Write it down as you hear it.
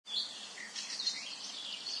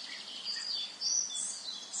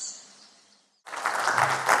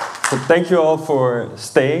So thank you all for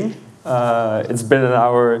staying. It's been an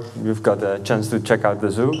hour. You've got a chance to check out the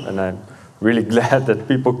zoo, and I'm really glad that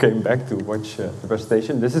people came back to watch the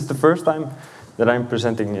presentation. This is the first time that I'm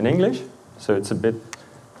presenting in English, so it's a bit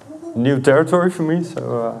new territory for me,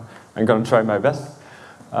 so I'm going to try my best.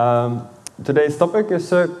 Today's topic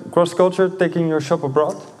is cross-culture, taking your shop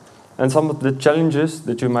abroad, and some of the challenges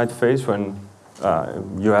that you might face when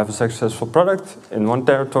you have a successful product in one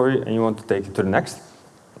territory and you want to take it to the next.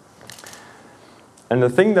 And the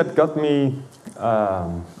thing that got me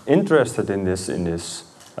interested in this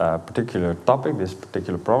particular topic, this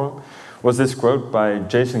particular problem, was this quote by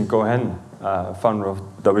Jason Cohen, founder of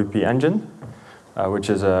WP Engine, which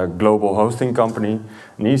is a global hosting company.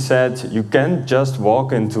 And he said, you can't just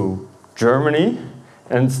walk into Germany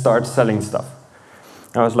and start selling stuff.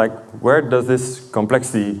 I was like, where does this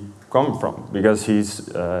complexity come from? Because he's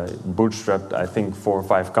bootstrapped, I think, 4 or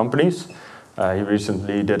 5 companies. He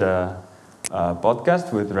recently did a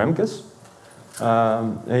podcast with Remkes.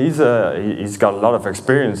 He's got a lot of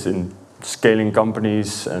experience in scaling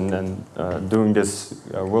companies and doing this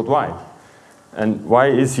worldwide. And why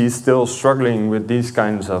is he still struggling with these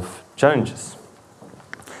kinds of challenges?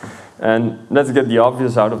 And let's get the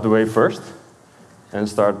obvious out of the way first and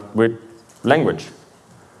start with language.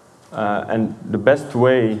 And the best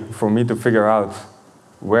way for me to figure out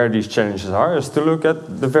where these challenges are is to look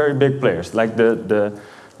at the very big players, like the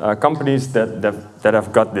companies that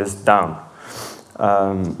have got this down.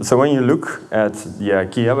 So when you look at the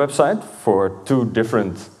IKEA website for 2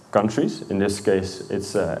 different countries, in this case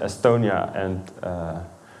it's Estonia and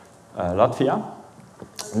Latvia.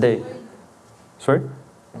 Sorry?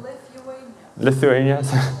 Lithuania.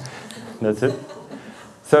 That's it.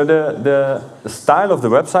 So the style of the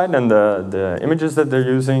website and the images that they're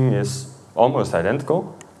using is almost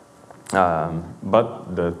identical,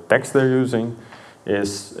 but the text they're using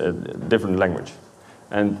is a different language.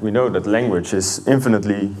 And we know that language is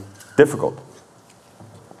infinitely difficult.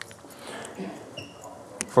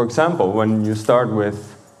 For example, when you start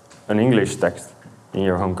with an English text in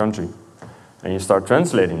your home country and you start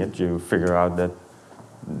translating it, you figure out that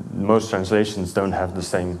most translations don't have the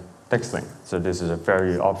same text length. So this is a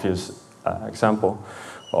very obvious example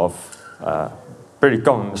of a pretty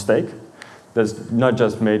common mistake that's not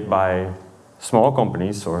just made by small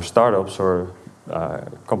companies or startups or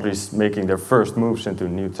companies making their first moves into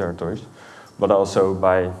new territories, but also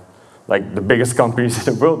by like the biggest companies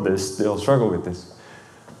in the world that still struggle with this.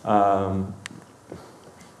 A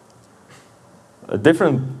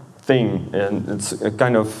different thing, and it's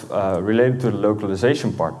kind of related to the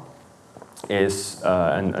localization part, is,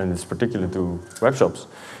 and it's particular to web shops,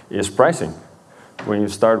 is pricing. When you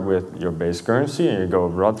start with your base currency and you go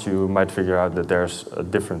abroad, you might figure out that there's a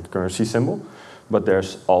different currency symbol, but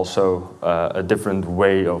there's also a different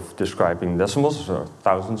way of describing decimals, or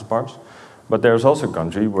thousands parts. But there's also a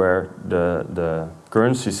country where the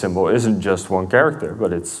currency symbol isn't just 1 character,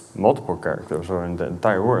 but it's multiple characters, or in the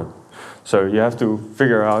entire word. So you have to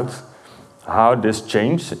figure out how this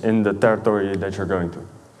changes in the territory that you're going to.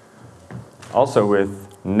 Also with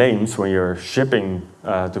names, when you're shipping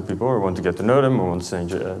to people or want to get to know them or want to send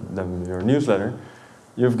them your newsletter,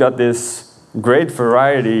 you've got this great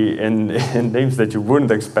variety in names that you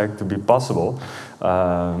wouldn't expect to be possible.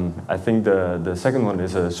 I think the second one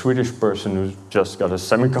is a Swedish person who's just got a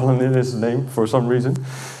semicolon in his name for some reason.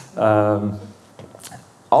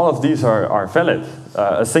 All of these are valid.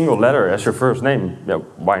 A single letter as your first name, yeah,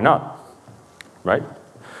 why not, right?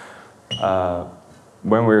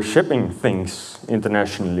 When we're shipping things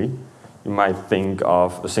internationally, you might think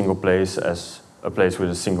of a single place as a place with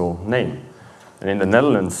a single name. And in the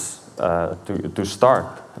Netherlands, to start,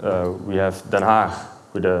 we have Den Haag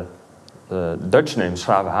with the Dutch name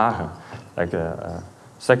Schravenhagen, like a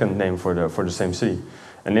second name for the same city.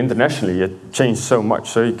 And internationally, it changed so much,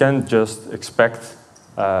 so you can't just expect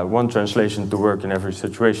one translation to work in every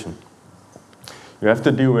situation. You have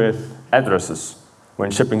to deal with addresses when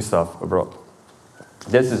shipping stuff abroad.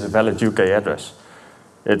 This is a valid UK address.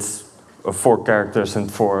 It's 4 characters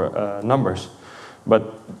and 4 numbers.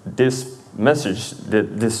 But this message,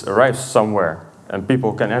 this arrives somewhere, and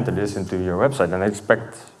people can enter this into your website and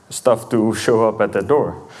expect stuff to show up at their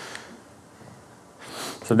door.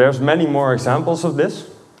 So there's many more examples of this.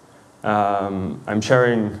 I'm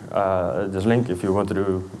sharing this link if you want to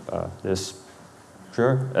do this.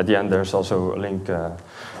 Sure. At the end, there's also a link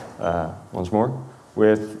once more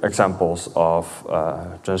with examples of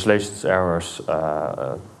translations errors,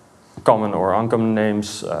 common or uncommon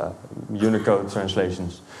names, Unicode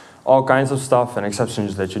translations, all kinds of stuff and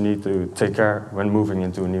exceptions that you need to take care when moving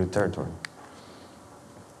into a new territory.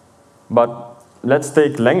 But let's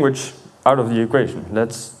take language out of the equation.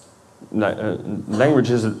 Language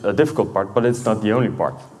is a difficult part, but it's not the only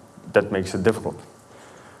part that makes it difficult.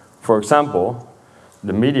 For example,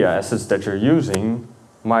 the media assets that you're using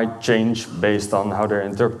might change based on how they're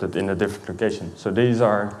interpreted in a different location. So these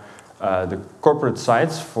are the corporate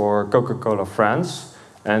sites for Coca-Cola France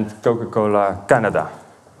and Coca-Cola Canada.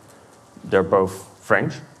 They're both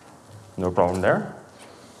French, no problem there.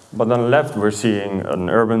 But on the left, we're seeing an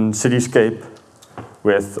urban cityscape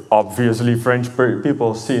with obviously French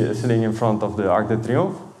people sitting in front of the Arc de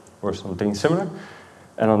Triomphe or something similar.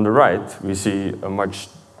 And on the right, we see a much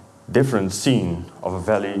different scene of a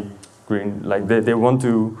valley, green. Like they want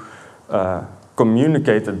to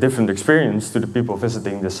communicate a different experience to the people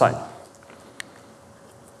visiting the site.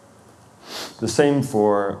 The same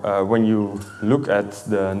for when you look at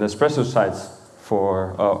the Nespresso sites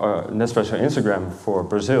for Nespresso Instagram for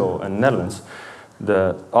Brazil and Netherlands.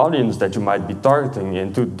 The audience that you might be targeting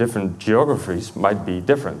in two different geographies might be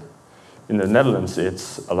different. In the Netherlands,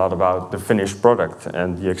 it's a lot about the finished product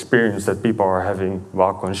and the experience that people are having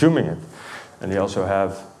while consuming it. And they also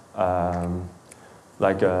have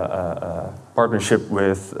like a partnership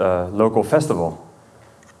with a local festival.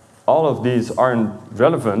 All of these aren't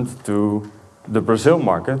relevant to the Brazil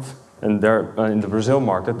market, and in the Brazil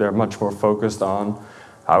market, they're much more focused on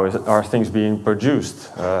how are things being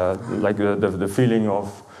produced, like the feeling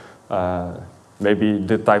of maybe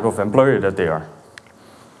the type of employer that they are.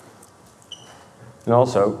 And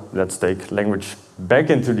also, let's take language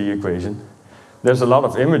back into the equation. There's a lot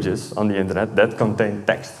of images on the internet that contain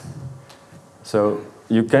text. So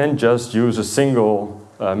you can't just use a single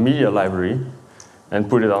media library and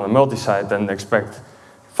put it on a multi-site and expect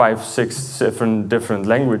 5, 6, 7 different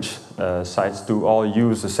language sites to all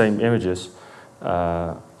use the same images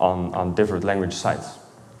on different language sites.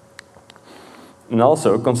 And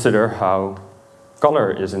also consider how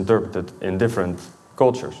color is interpreted in different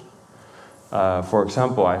cultures. For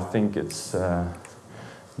example, I think it's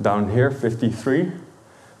down here, 53.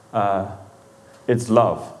 It's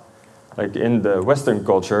love. Like in the Western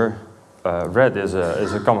culture, red is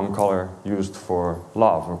a common color used for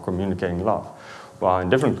love or communicating love. While in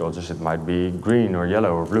different cultures, it might be green or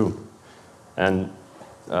yellow or blue. And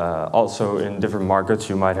also in different markets,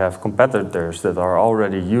 you might have competitors that are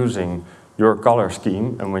already using your color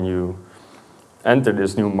scheme. And when you enter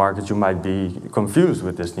this new market, you might be confused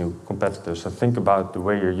with this new competitor. So think about the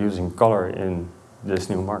way you're using color in this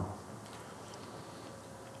new market.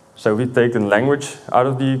 So we've taken language out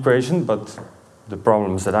of the equation, but the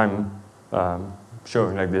problems that I'm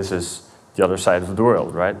showing like this is the other side of the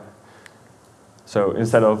world, right? So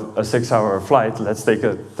instead of a 6-hour flight, let's take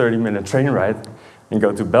a 30-minute train ride and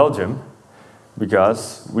go to Belgium,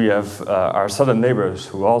 because we have our southern neighbors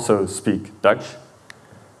who also speak Dutch,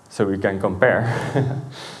 so we can compare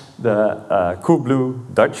the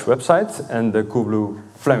Coolblue Dutch website and the Coolblue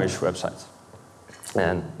Flemish website.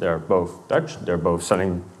 And they're both Dutch, they're both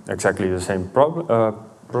selling exactly the same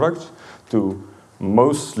products to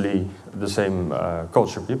mostly the same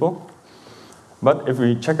culture people. But if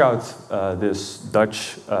we check out this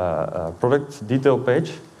Dutch product detail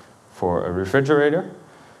page for a refrigerator,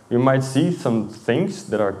 you might see some things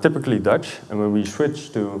that are typically Dutch, and when we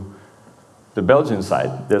switch to the Belgian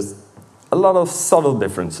side, there's a lot of subtle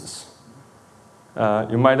differences.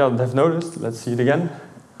 You might not have noticed. Let's see it again.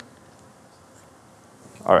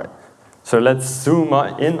 All right. So let's zoom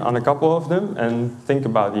in on a couple of them and think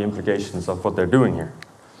about the implications of what they're doing here.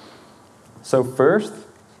 So first,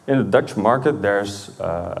 in the Dutch market, there's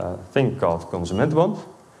a thing called Consumentenbond.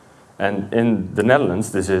 And in the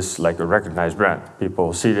Netherlands, this is like a recognized brand.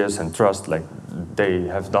 People see this and trust, like they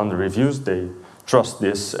have done the reviews, they trust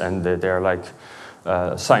this, and they're like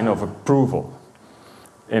a sign of approval.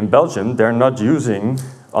 In Belgium, they're not using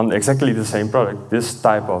on exactly the same product this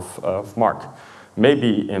type of mark.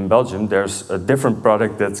 Maybe in Belgium, there's a different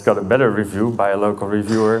product that's got a better review by a local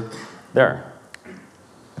reviewer there.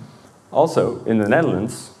 Also, in the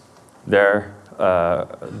Netherlands, they're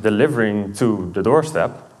delivering to the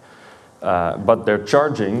doorstep, but they're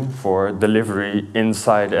charging for delivery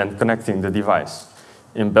inside and connecting the device.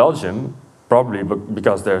 In Belgium, probably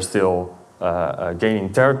because they're still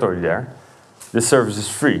gaining territory there, this service is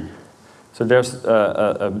free. So there's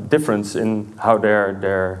a difference in how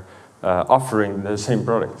they're offering the same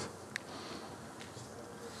product.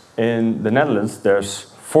 In the Netherlands,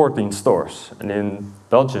 there's 14 stores, and in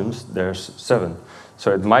Belgium, there's 7.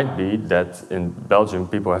 So it might be that in Belgium,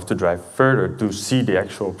 people have to drive further to see the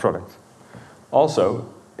actual product.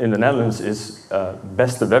 Also, in the Netherlands, it's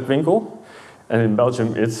beste webwinkel, and in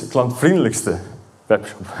Belgium, it's klantvriendelijkste web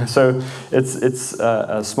shop. So it's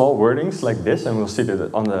small wordings like this, and we'll see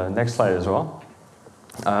that on the next slide as well,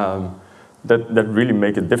 that really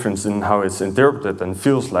make a difference in how it's interpreted and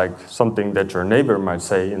feels like something that your neighbor might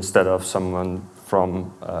say instead of someone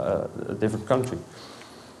from a different country.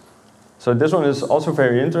 So this one is also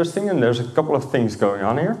very interesting, and there's a couple of things going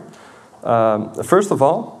on here. First of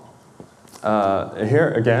all,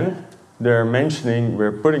 here again, they're mentioning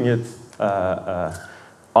we're putting it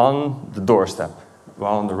on the doorstep.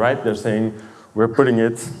 While on the right, they're saying we're putting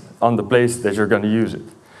it on the place that you're going to use it.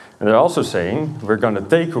 And they're also saying we're going to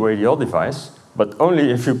take away the old device, but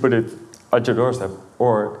only if you put it at your doorstep,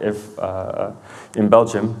 or if in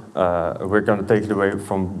Belgium, we're going to take it away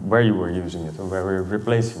from where you were using it, or where we're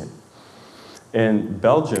replacing it. In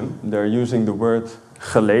Belgium, they're using the word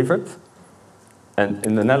geleverd, and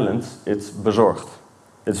in the Netherlands, it's bezorgd.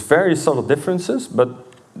 It's very subtle differences, but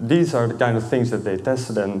these are the kind of things that they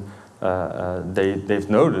tested, and they've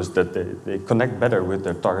noticed that they connect better with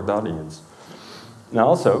their target audience. Now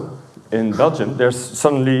also, in Belgium, there's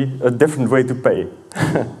suddenly a different way to pay.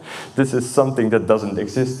 This is something that doesn't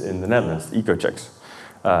exist in the Netherlands, eco-checks.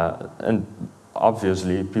 And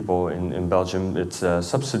obviously, people in Belgium, it's a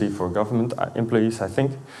subsidy for government employees, I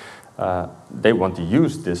think. They want to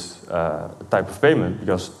use this type of payment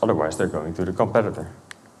because otherwise they're going to the competitor.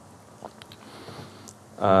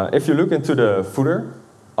 If you look into the footer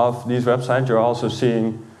of these websites, you're also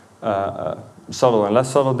seeing subtle and less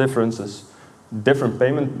subtle differences. Different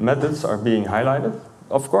payment methods are being highlighted.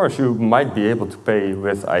 Of course, you might be able to pay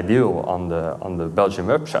with Ideal on the Belgian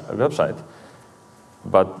website,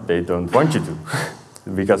 but they don't want you to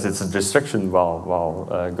because it's a distraction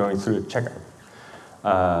while going through the checkout.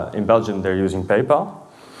 In Belgium, they're using PayPal.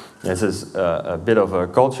 This is a bit of a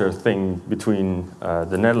culture thing between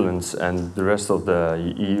the Netherlands and the rest of the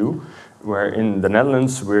EU, where in the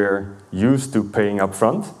Netherlands, we're used to paying up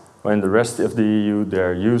front, when the rest of the EU,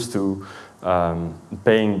 they're used to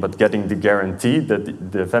paying but getting the guarantee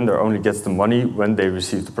that the vendor only gets the money when they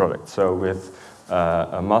receive the product. So with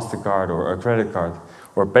a MasterCard or a credit card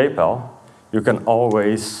or PayPal, you can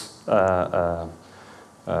always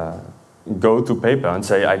go to PayPal and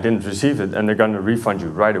say, I didn't receive it, and they're going to refund you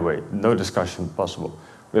right away. No discussion possible.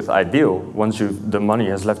 With Ideal, once the money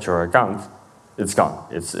has left your account, it's gone.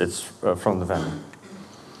 It's from the vendor.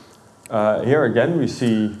 Here again, we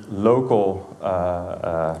see local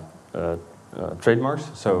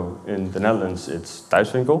trademarks. So in the Netherlands, it's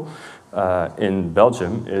Thuiswinkel. In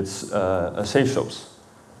Belgium, it's Safe Shops.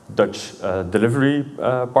 Dutch delivery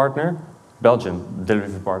partner, Belgian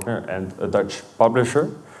delivery partner, and a Dutch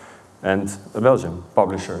publisher, and a Belgian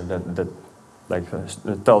publisher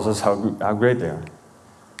that tells us how great they are.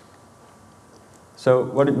 So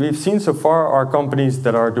what we've seen so far are companies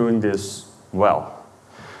that are doing this well.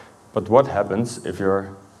 But what happens if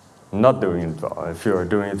you're not doing it well, if you're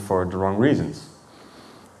doing it for the wrong reasons?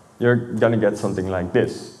 You're going to get something like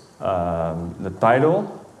this. The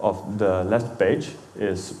title of the left page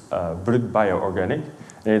is Brut Bio-Organic,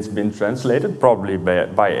 and it's been translated, probably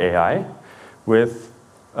by AI, with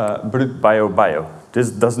Brut Bio-Bio.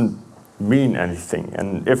 This doesn't mean anything,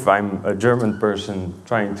 and if I'm a German person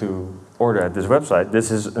trying to order at this website,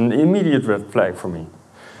 this is an immediate red flag for me.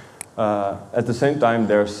 At the same time,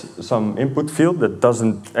 there's some input field that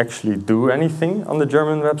doesn't actually do anything on the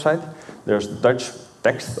German website. There's Dutch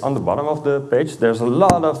text on the bottom of the page. There's a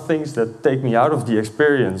lot of things that take me out of the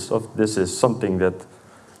experience of this is something that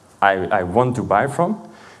I want to buy from,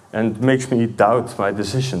 and makes me doubt my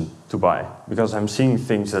decision to buy, because I'm seeing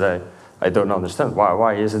things that I don't understand.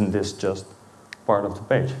 Why isn't this just part of the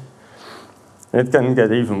page? And it can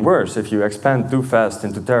get even worse if you expand too fast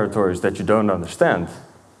into territories that you don't understand.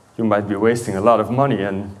 You might be wasting a lot of money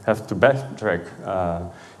and have to backtrack.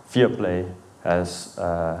 Viaplay has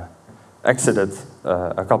exited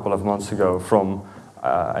a couple of months ago from,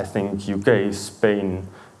 I think, UK, Spain,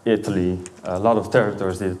 Italy, a lot of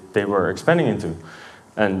territories that they were expanding into.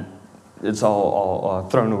 And it's all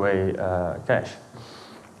thrown away cash.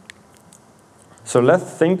 So let's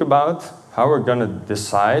think about how we're going to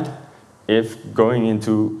decide if going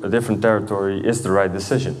into a different territory is the right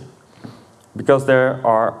decision. Because there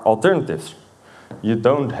are alternatives. You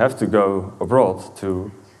don't have to go abroad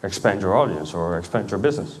to expand your audience or expand your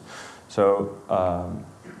business. So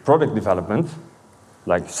product development,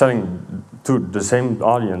 like selling to the same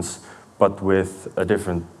audience but with a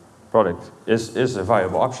different product, is a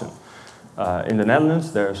viable option. In the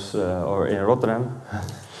Netherlands, there's, or in Rotterdam,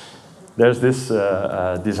 there's this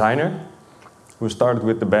designer who started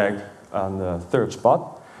with the bag on the 3rd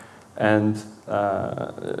spot, and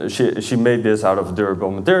she made this out of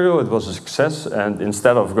durable material. It was a success. And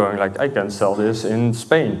instead of going like, I can sell this in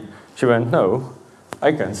Spain, she went, no,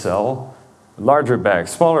 I can sell larger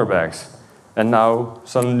bags, smaller bags. And now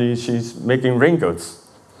suddenly she's making raincoats.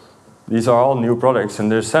 These are all new products,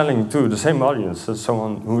 and they're selling to the same audience as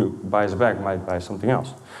someone who buys a bag might buy something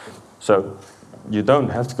else. So you don't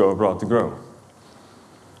have to go abroad to grow.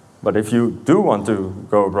 But if you do want to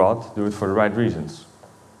go abroad, do it for the right reasons.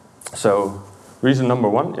 So reason number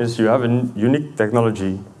one is you have a unique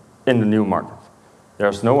technology in the new market.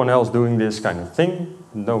 There's no one else doing this kind of thing,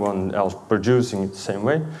 no one else producing it the same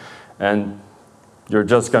way, and you're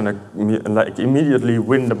just gonna like immediately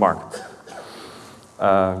win the market.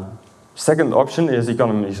 Second option is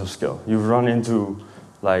economies of scale. You've run into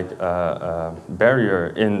like a barrier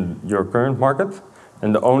in your current market,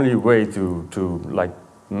 and the only way to like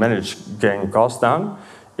manage getting costs down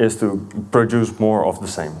is to produce more of the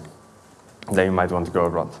same. Then you might want to go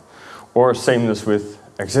abroad. Or sameness with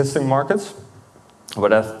existing markets,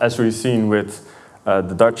 but as we've seen with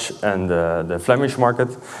the Dutch and the Flemish market,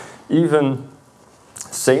 even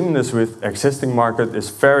sameness with existing market is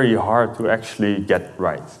very hard to actually get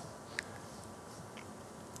right.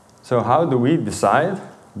 So how do we decide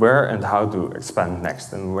where and how to expand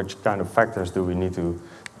next, and which kind of factors do we need to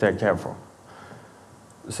take care of?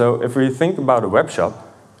 So if we think about a web shop,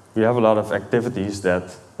 we have a lot of activities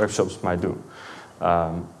that web shops might do.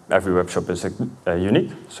 Every web shop is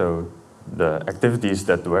unique, so the activities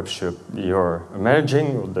that the web shop you're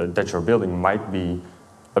managing or that you're building might be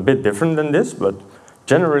a bit different than this, but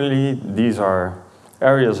generally these are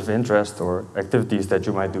areas of interest or activities that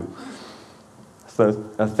you might do. So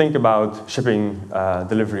think about shipping,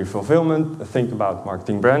 delivery, fulfillment. Think about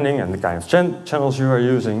marketing, branding, and the kind of channels you are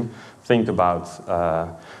using. Think about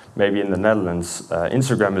maybe in the Netherlands,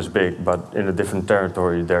 Instagram is big, but in a different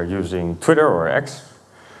territory, they're using Twitter or X.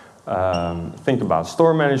 Think about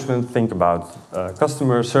store management. Think about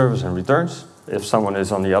customer service and returns. If someone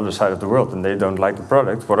is on the other side of the world and they don't like the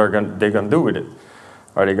product, what are they going to do with it?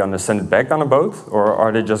 Are they going to send it back on a boat, or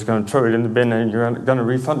are they just going to throw it in the bin and you're going to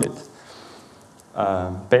refund it?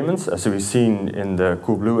 Payments, as we've seen in the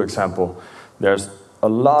Coolblue example, there's a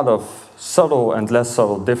lot of subtle and less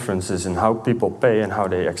subtle differences in how people pay and how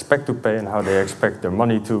they expect to pay and how they expect their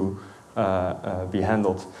money to be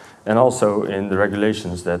handled, and also in the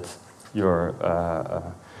regulations that you're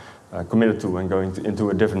committed to when going into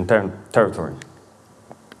a different territory.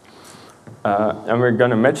 And we're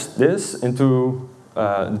going to match this into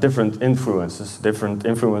different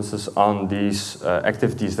influences on these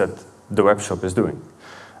activities that the web shop is doing.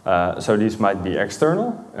 So these might be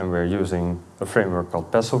external, and we're using a framework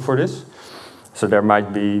called PESTLE for this. So there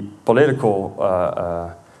might be political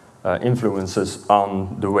influences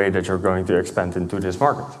on the way that you're going to expand into this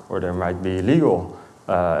market, or there might be legal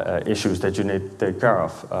issues that you need to take care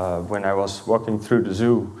of. When I was walking through the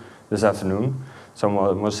zoo this afternoon,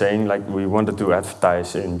 someone was saying like we wanted to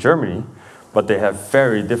advertise in Germany, but they have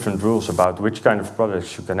very different rules about which kind of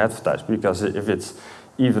products you can advertise, because if it's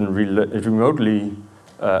even remotely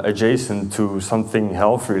adjacent to something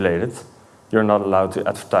health related, you're not allowed to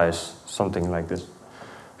advertise something like this.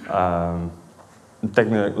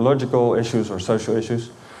 Technological issues or social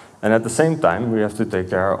issues. And at the same time, we have to take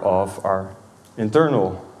care of our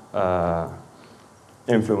internal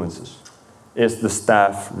influences. Is the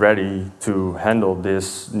staff ready to handle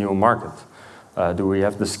this new market? Do we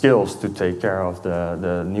have the skills to take care of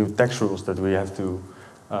the new tax rules that we have to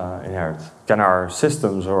inherit? Can our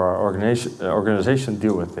systems or our organization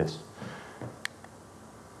deal with this?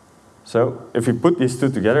 So if you put these two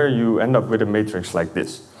together, you end up with a matrix like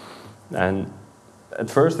this. And at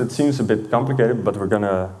first it seems a bit complicated, but we're going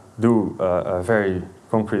to do a very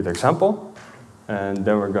concrete example, and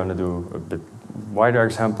then we're going to do a bit wider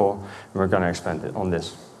example, and we're going to expand it on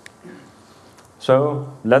this.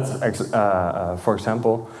 So let's, for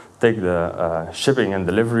example, take the shipping and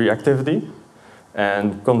delivery activity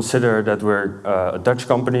and consider that we're a Dutch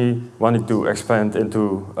company wanting to expand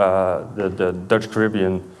into the Dutch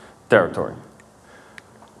Caribbean territory.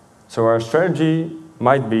 So our strategy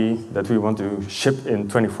might be that we want to ship in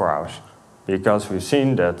 24 hours, because we've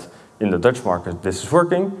seen that in the Dutch market this is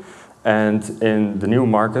working, and in the new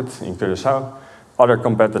market, in Curaçao, other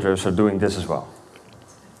competitors are doing this as well.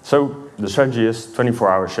 So the strategy is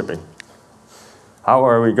 24-hour shipping. How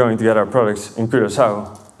are we going to get our products in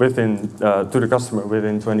Curaçao to the customer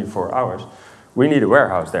within 24 hours? We need a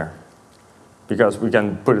warehouse there, because we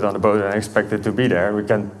can put it on the boat and expect it to be there. We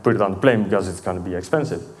can't put it on the plane because it's going to be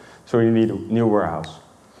expensive. So we need a new warehouse.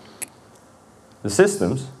 The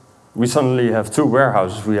systems we suddenly have 2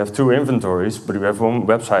 warehouses, we have 2 inventories, but we have 1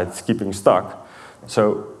 website keeping stock.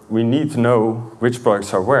 So we need to know which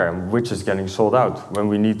products are where and which is getting sold out when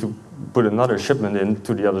we need to put another shipment in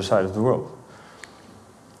to the other side of the world.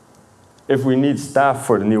 If we need staff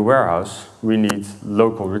for the new warehouse, we need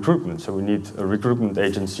local recruitment. So we need a recruitment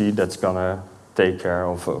agency that's gonna take care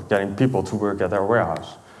of getting people to work at our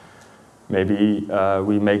warehouse. Maybe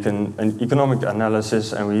we make an economic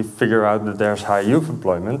analysis and we figure out that there's high youth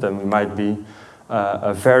employment, and we might be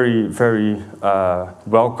a very, very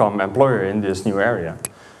welcome employer in this new area.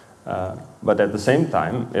 But at the same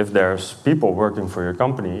time, if there's people working for your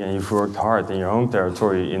company and you've worked hard in your own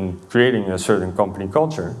territory in creating a certain company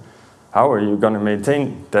culture, how are you going to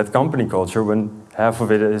maintain that company culture when half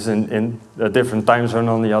of it is in a different time zone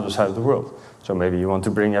on the other side of the world? So maybe you want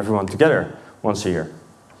to bring everyone together once a year.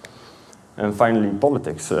 And finally,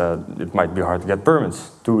 politics. It might be hard to get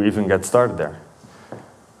permits to even get started there.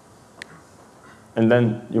 And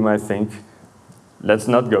then you might think, let's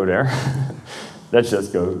not go there. Let's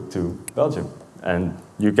just go to Belgium. And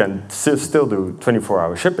you can still do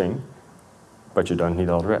 24-hour shipping, but you don't need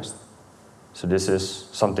all the rest. So this is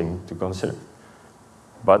something to consider.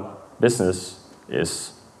 But business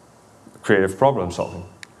is creative problem solving.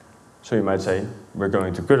 So you might say, we're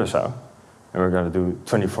going to Curaçao, and we're going to do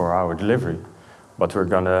 24-hour delivery, but we're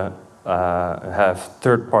going to have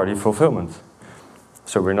third-party fulfillment.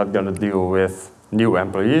 So we're not going to deal with new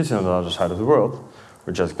employees on the other side of the world.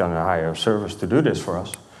 We're just going to hire a service to do this for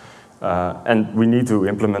us. And we need to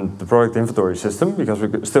implement the product inventory system because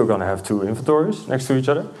we're still going to have 2 inventories next to each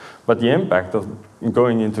other. But the impact of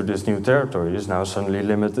going into this new territory is now suddenly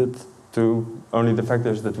limited to only the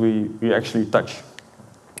factors that we actually touch.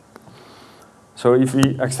 So if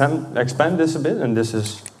we expand this a bit, and this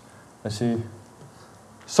is, I see,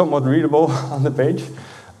 somewhat readable on the page,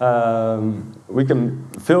 we can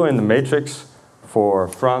fill in the matrix for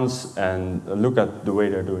France and look at the way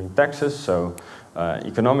they're doing taxes. So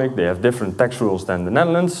economic, they have different tax rules than the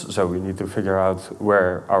Netherlands, so we need to figure out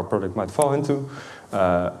where our product might fall into.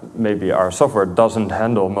 Maybe our software doesn't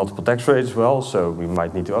handle multiple tax rates well, so we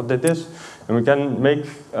might need to update this. And we can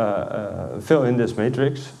fill in this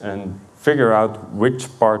matrix and figure out which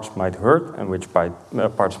parts might hurt and which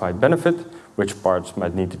parts might benefit, which parts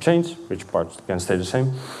might need to change, which parts can stay the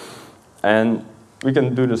same. And we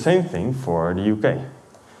can do the same thing for the UK.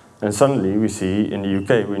 And suddenly we see in the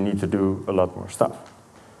UK we need to do a lot more stuff.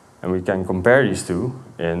 And we can compare these two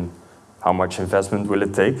in how much investment will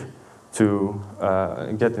it take to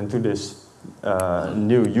get into this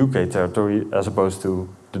new UK territory as opposed to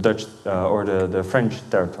the Dutch or the French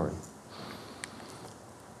territory.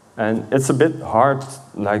 And it's a bit hard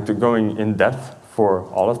to going in depth for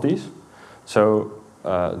all of these. So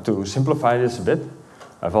to simplify this a bit,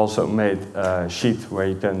 I've also made a sheet where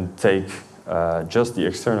you can take just the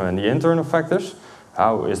external and the internal factors.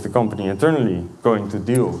 How is the company internally going to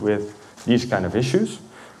deal with these kind of issues?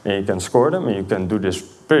 And you can score them, and you can do this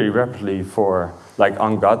pretty rapidly for, like,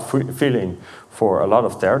 on gut feeling for a lot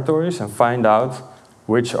of territories and find out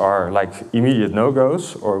which are like immediate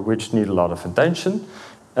no-goes or which need a lot of attention,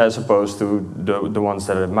 as opposed to the ones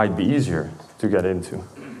that it might be easier to get into.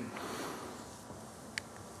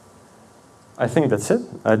 I think that's it.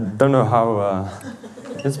 I don't know how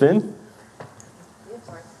it's been.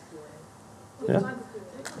 Yeah.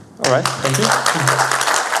 All right. Thank you.